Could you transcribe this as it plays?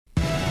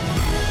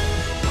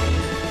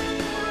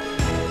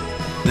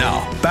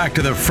Now, back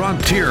to the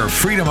Frontier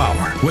Freedom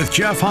Hour with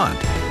Jeff Hunt,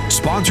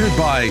 sponsored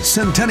by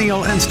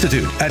Centennial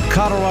Institute at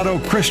Colorado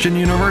Christian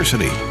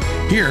University.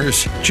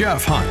 Here's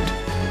Jeff Hunt.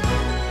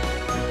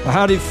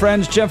 Howdy,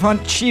 friends. Jeff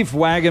Hunt, chief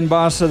wagon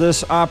boss of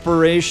this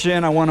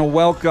operation. I want to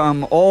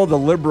welcome all the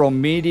liberal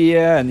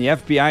media and the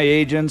FBI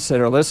agents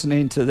that are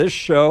listening to this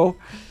show.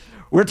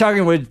 We're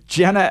talking with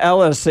Jenna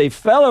Ellis, a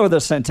fellow of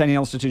the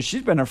Centennial Institute.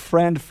 She's been a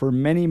friend for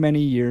many, many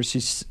years.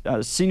 She's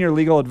a senior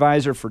legal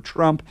advisor for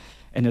Trump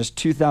in his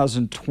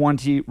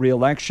 2020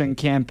 re-election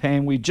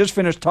campaign. We just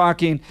finished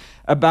talking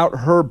about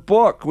her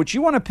book, which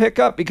you want to pick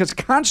up because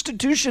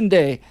Constitution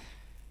Day,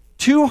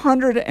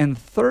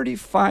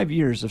 235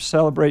 years of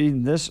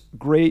celebrating this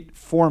great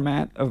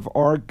format of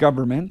our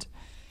government,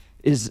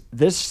 is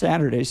this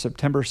Saturday,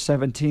 September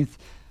 17th.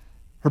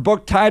 Her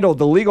book titled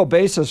The Legal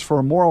Basis for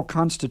a Moral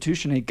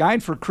Constitution, a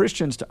guide for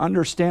Christians to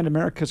understand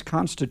America's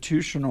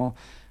constitutional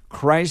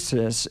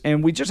crisis.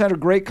 And we just had a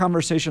great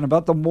conversation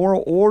about the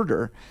moral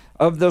order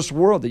of this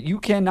world, that you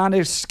cannot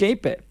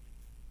escape it.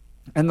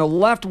 And the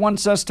left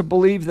wants us to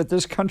believe that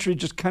this country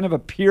just kind of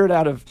appeared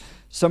out of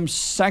some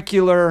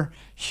secular,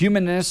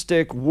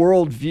 humanistic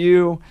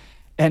worldview,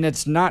 and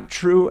it's not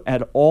true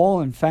at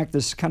all. In fact,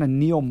 this kind of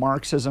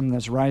neo-Marxism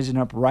that's rising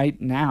up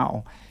right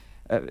now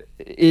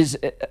is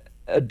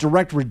a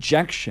direct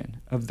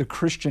rejection of the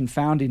Christian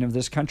founding of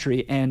this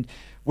country. And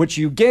what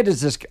you get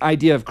is this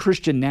idea of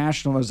Christian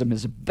nationalism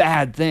is a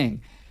bad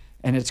thing.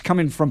 And it's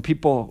coming from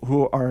people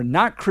who are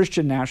not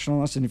Christian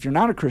nationalists. And if you're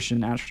not a Christian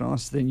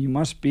nationalist, then you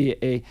must be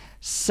a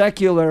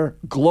secular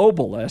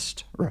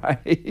globalist,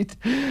 right?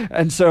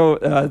 And so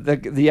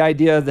the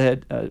idea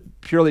that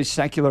purely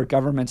secular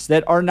governments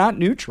that are not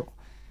neutral,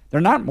 they're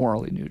not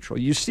morally neutral.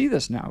 You see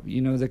this now,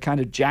 the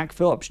kind of Jack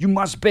Phillips, you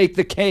must bake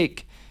the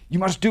cake. You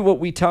must do what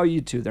we tell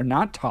you to. They're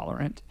not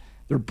tolerant.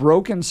 They're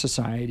broken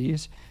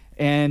societies.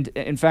 And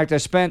in fact, I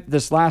spent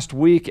this last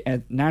week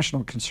at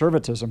National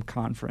Conservatism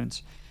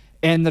Conference,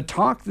 and the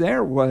talk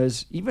there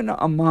was, even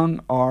among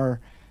our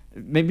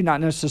maybe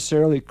not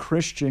necessarily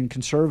Christian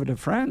conservative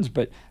friends,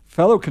 but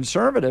fellow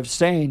conservatives,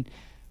 saying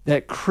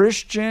that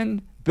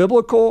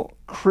biblical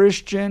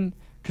Christian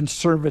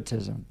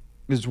conservatism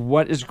is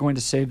what is going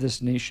to save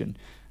this nation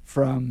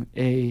from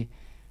a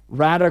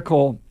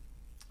radical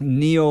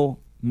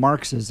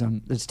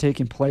neo-Marxism that's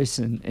taking place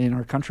in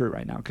our country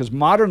right now, because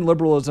modern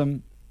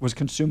liberalism was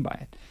consumed by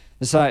it.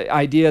 This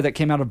idea that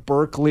came out of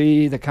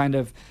Berkeley, the kind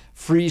of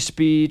free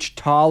speech,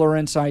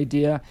 tolerance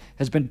idea,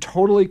 has been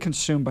totally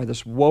consumed by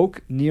this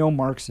woke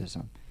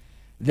neo-Marxism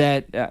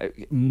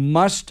that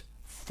must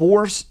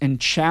force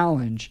and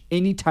challenge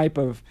any type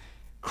of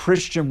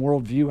Christian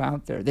worldview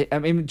out there.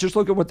 Just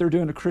look at what they're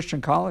doing to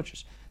Christian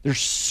colleges. They're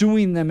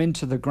suing them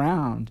into the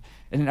ground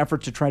in an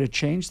effort to try to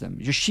change them.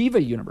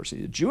 Yeshiva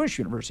University, the Jewish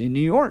university in New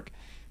York,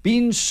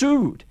 being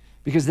sued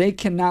because they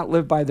cannot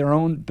live by their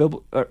own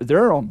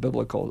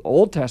biblical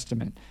Old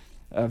Testament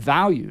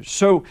values.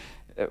 So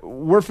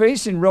we're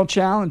facing real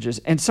challenges.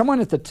 And someone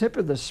at the tip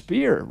of the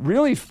spear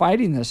really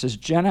fighting this is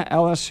Jenna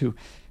Ellis, who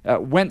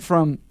went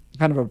from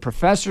kind of a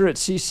professor at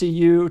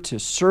CCU to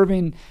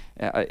serving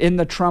in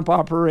the Trump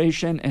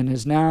operation and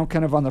is now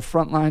kind of on the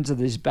front lines of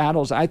these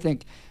battles, I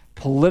think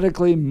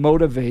politically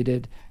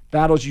motivated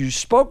battles. You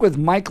spoke with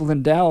Mike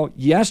Lindell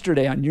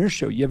yesterday on your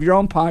show. You have your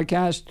own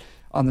podcast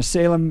on the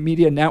Salem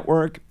Media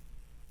Network.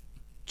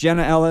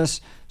 Jenna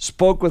Ellis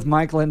spoke with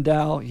Mike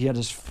Lindell. He had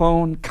his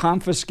phone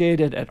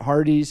confiscated at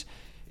Hardee's.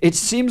 It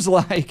seems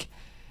like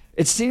the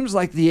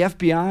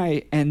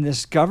FBI and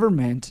this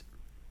government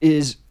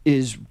is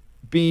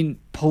being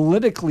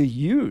politically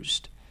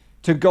used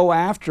to go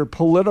after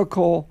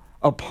political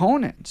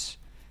opponents.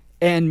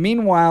 And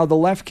meanwhile, the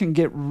left can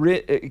get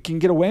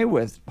away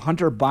with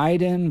Hunter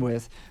Biden,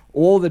 with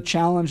all the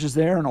challenges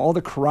there and all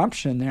the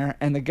corruption there,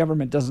 and the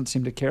government doesn't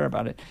seem to care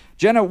about it.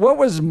 Jenna, what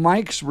was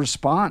Mike's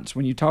response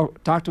when you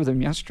talked with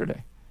him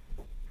yesterday?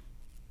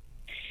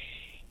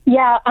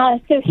 Yeah,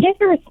 so his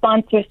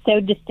response was so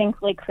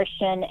distinctly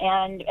Christian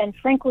and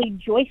frankly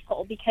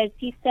joyful, because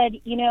he said,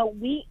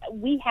 we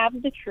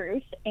have the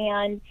truth,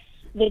 and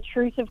the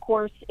truth, of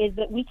course, is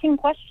that we can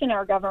question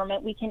our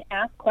government. We can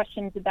ask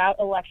questions about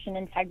election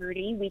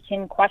integrity. We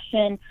can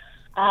question,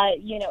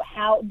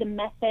 how the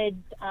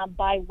methods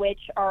by which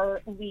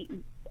our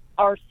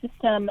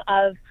system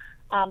of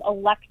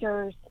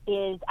electors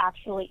is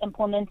actually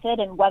implemented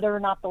and whether or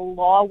not the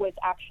law was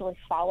actually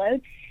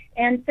followed.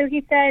 And so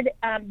he said,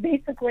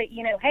 basically,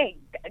 hey,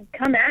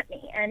 come at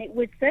me. And it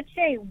was such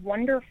a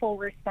wonderful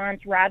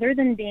response, rather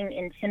than being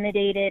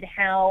intimidated,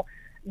 how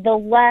the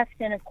left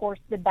and, of course,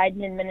 the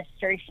Biden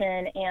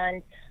administration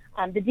and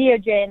the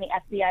DOJ and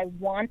the FBI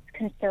wants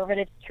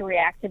conservatives to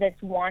react to this,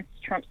 wants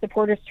Trump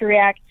supporters to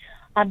react.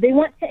 They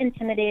want to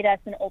intimidate us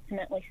and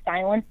ultimately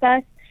silence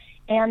us.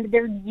 And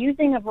they're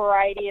using a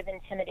variety of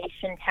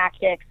intimidation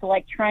tactics,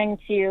 like trying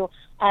to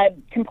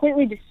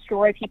completely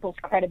destroy people's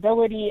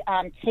credibility,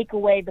 take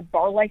away the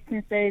bar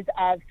licenses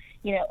of,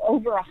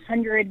 over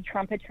 100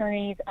 Trump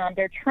attorneys.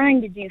 They're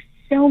trying to do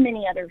so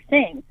many other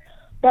things.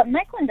 But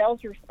Mike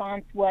Lindell's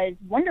response was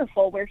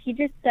wonderful, where he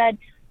just said,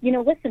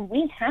 listen,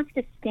 we have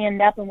to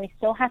stand up and we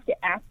still have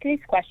to ask these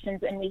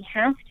questions and we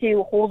have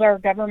to hold our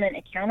government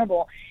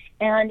accountable.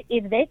 And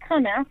if they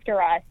come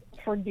after us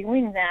for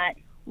doing that,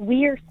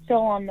 we are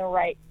still on the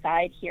right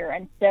side here.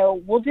 And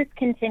so we'll just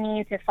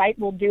continue to fight.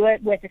 We'll do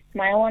it with a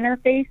smile on our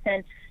face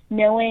and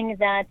knowing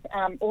that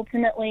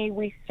ultimately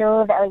we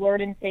serve our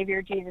Lord and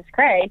Savior Jesus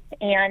Christ,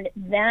 and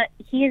that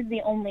he is the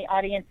only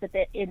audience that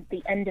at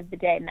the end of the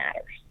day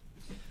matters.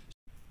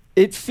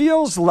 It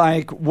feels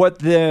like what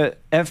the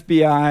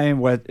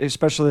FBI,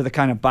 especially the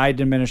kind of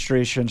Biden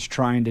administration is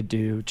trying to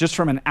do, just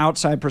from an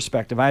outside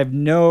perspective. I have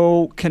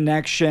no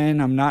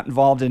connection. I'm not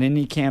involved in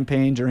any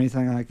campaigns or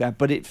anything like that.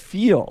 But it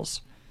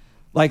feels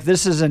like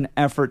this is an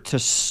effort to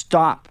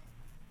stop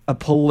a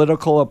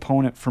political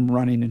opponent from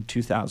running in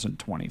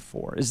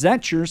 2024. Is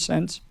that your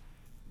sense?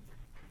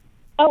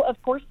 Oh, of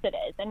course it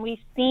is. And we've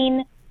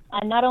seen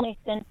not only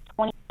since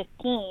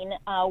 2015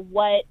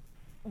 what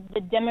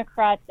the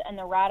Democrats and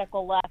the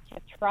radical left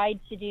have tried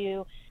to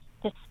do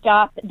to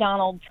stop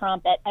Donald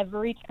Trump at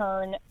every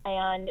turn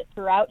and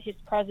throughout his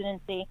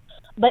presidency.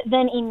 But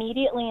then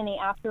immediately in the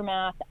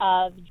aftermath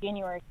of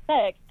January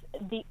 6th,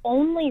 the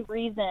only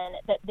reason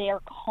that they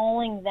are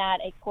calling that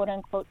a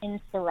quote-unquote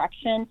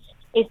insurrection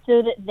is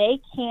so that they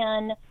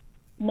can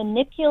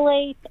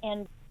manipulate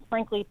and,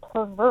 frankly,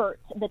 pervert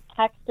the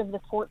text of the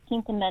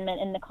 14th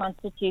Amendment in the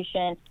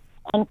Constitution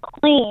and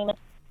claim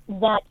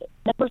that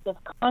members of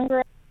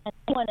Congress and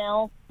anyone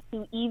else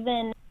who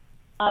even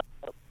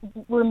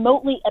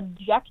remotely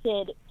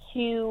objected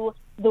to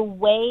the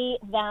way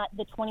that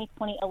the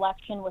 2020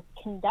 election was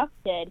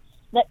conducted,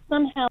 that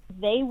somehow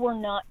they were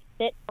not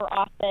fit for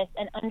office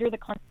and under the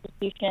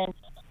Constitution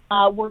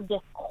were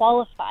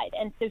disqualified.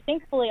 And so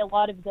thankfully a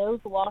lot of those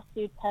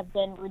lawsuits have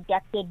been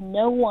rejected.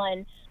 No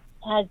one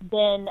has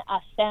been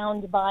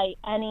found by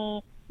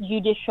any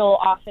judicial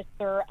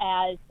officer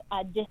as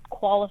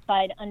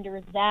disqualified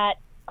under that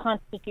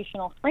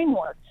constitutional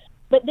framework.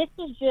 But this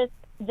is just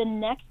the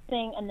next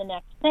thing and the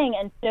next thing.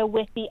 And so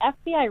with the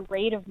FBI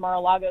raid of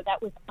Mar-a-Lago,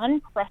 that was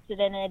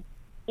unprecedented.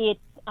 It's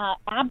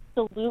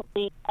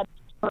absolutely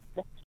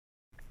absurd.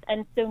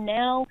 And so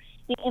now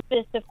the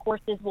impetus, of course,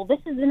 is, well,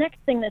 this is the next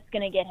thing that's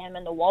going to get him,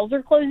 and the walls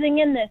are closing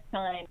in this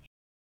time.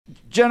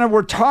 Jenna,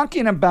 we're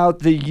talking about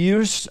the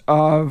use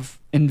of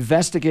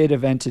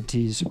investigative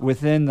entities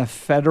within the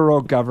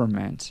federal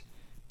government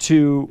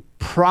to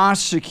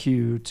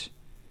prosecute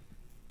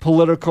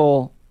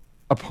political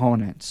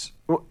opponents.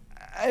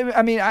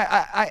 I mean,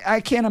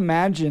 I can't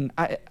imagine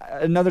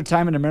another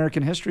time in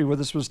American history where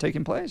this was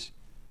taking place.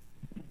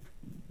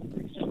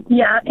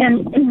 Yeah,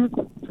 and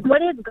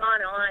what has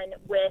gone on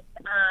with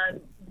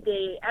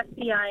the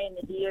FBI and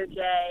the DOJ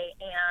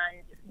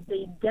and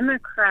the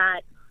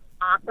Democrat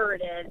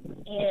operatives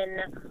in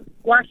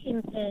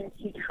Washington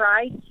to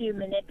try to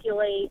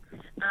manipulate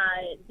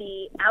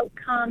the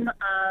outcome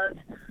of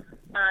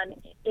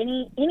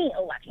any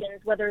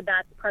elections, whether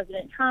that's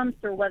President Trump's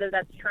or whether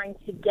that's trying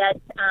to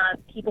get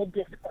people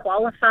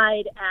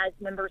disqualified as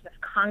members of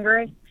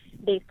Congress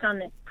based on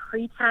this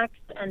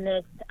pretext and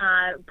this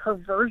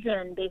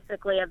perversion,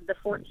 basically, of the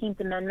 14th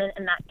Amendment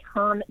and that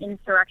term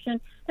insurrection.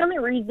 The only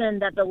reason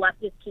that the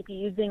leftists keep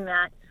using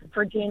that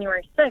for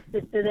January 6th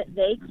is so that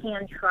they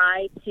can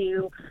try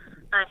to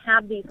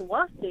have these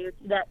lawsuits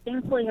that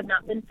thankfully have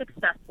not been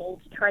successful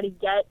to try to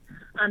get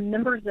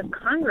members of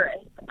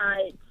Congress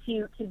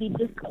to be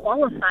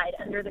disqualified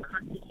under the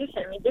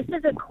Constitution. I mean, this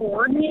is a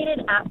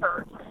coordinated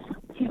effort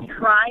to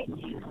try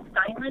to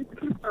silence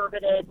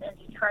conservatives and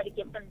to try to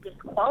get them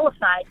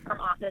disqualified from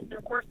office. And,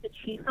 of course, the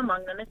chief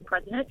among them is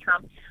President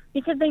Trump,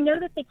 because they know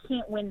that they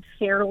can't win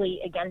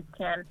fairly against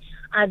him.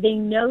 They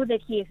know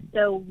that he is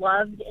so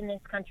loved in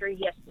this country.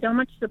 He has so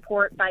much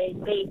support by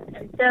his base.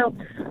 And so,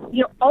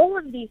 all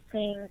of these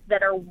things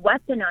that are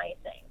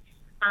weaponizing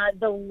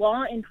the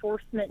law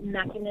enforcement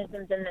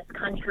mechanisms in this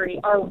country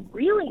are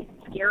really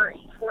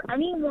scary for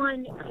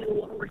anyone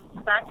who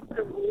respects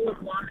the rule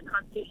of law and the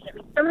Constitution. I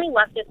mean, so many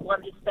leftists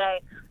love to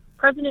say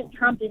President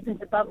Trump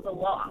isn't above the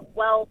law.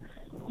 Well,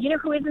 you know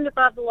who isn't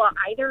above the law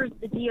either is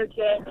the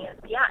DOJ and the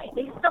FBI.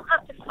 They still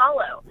have to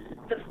follow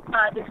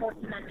the Fourth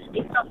Amendment.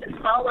 They still have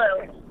to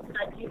follow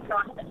due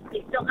process.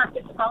 They still have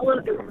to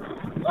follow the rules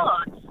of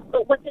law.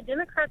 But what the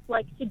Democrats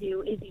like to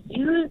do is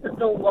use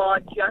the law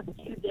just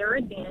to their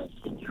advantage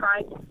to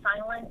try to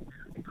silence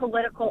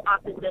political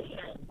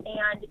opposition.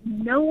 And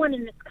no one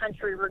in this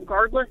country,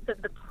 regardless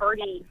of the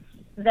party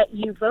that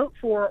you vote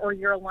for or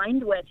you're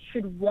aligned with,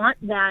 should want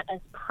that as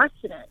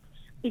precedent.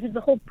 Because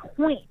the whole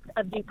point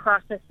of due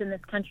process in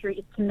this country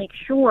is to make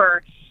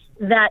sure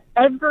that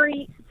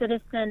every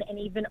citizen and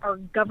even our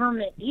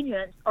government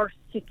agents are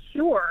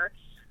secure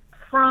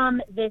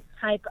from this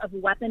type of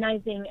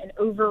weaponizing and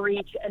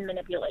overreach and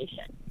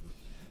manipulation.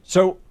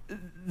 So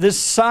this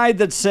side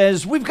that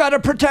says we've got to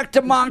protect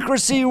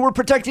democracy, we're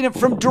protecting it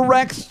from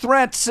direct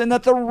threats, and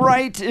that the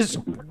right is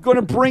going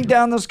to bring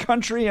down this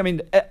country. I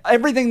mean,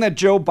 everything that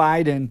Joe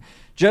Biden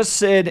just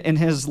said in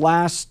his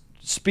last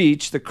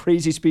speech, the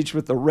crazy speech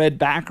with the red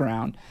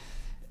background,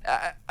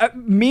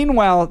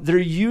 Meanwhile, they're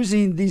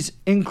using these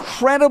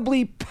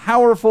incredibly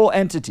powerful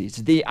entities,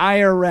 the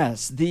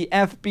IRS, the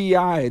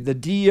FBI, the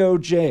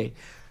DOJ,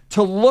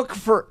 to look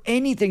for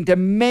anything, to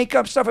make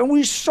up stuff. And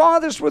we saw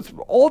this with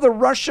all the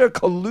Russia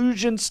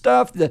collusion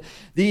stuff,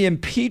 the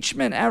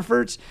impeachment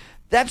efforts.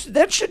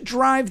 That should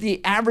drive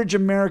the average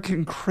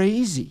American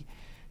crazy.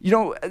 You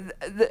know,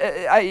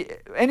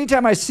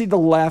 anytime I see the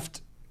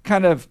left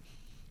kind of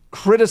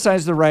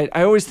criticize the right,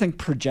 I always think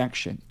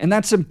projection. And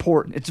that's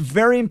important. It's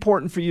very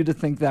important for you to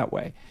think that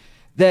way.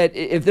 That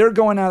if they're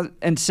going out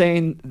and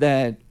saying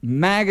that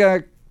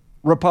MAGA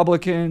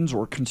Republicans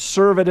or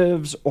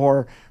conservatives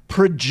or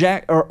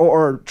project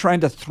or trying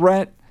to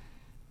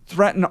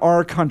threaten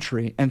our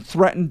country and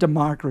threaten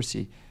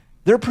democracy,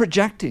 they're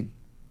projecting.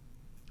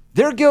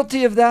 They're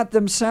guilty of that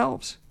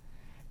themselves.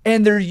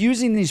 And they're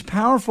using these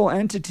powerful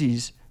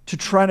entities to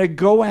try to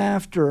go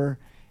after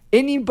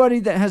anybody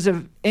that has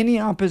any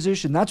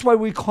opposition. That's why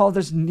we call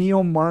this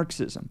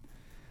neo-Marxism,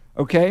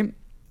 okay?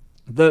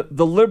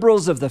 The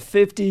liberals of the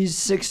 50s,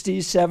 60s,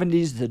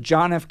 70s, the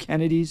John F.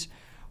 Kennedys,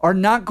 are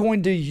not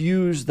going to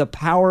use the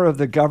power of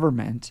the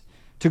government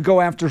to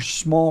go after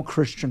small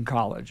Christian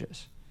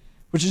colleges,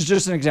 which is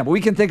just an example.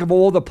 We can think of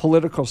all the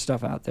political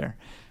stuff out there.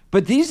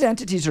 But these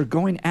entities are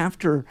going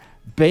after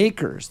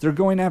bakers. They're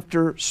going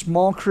after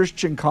small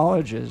Christian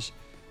colleges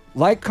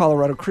like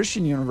Colorado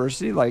Christian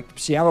University, like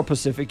Seattle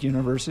Pacific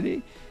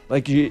University,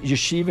 like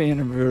Yeshiva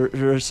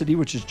University,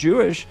 which is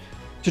Jewish,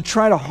 to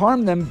try to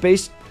harm them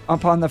based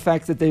upon the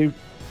fact that they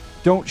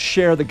don't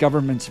share the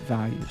government's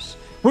values.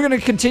 We're going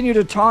to continue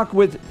to talk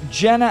with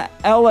Jenna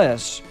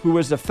Ellis, who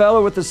is a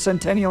fellow at the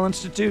Centennial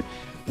Institute,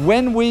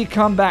 when we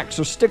come back.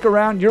 So stick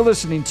around. You're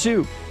listening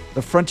to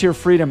the Frontier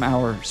Freedom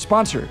Hour,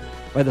 sponsored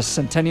by the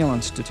Centennial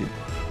Institute.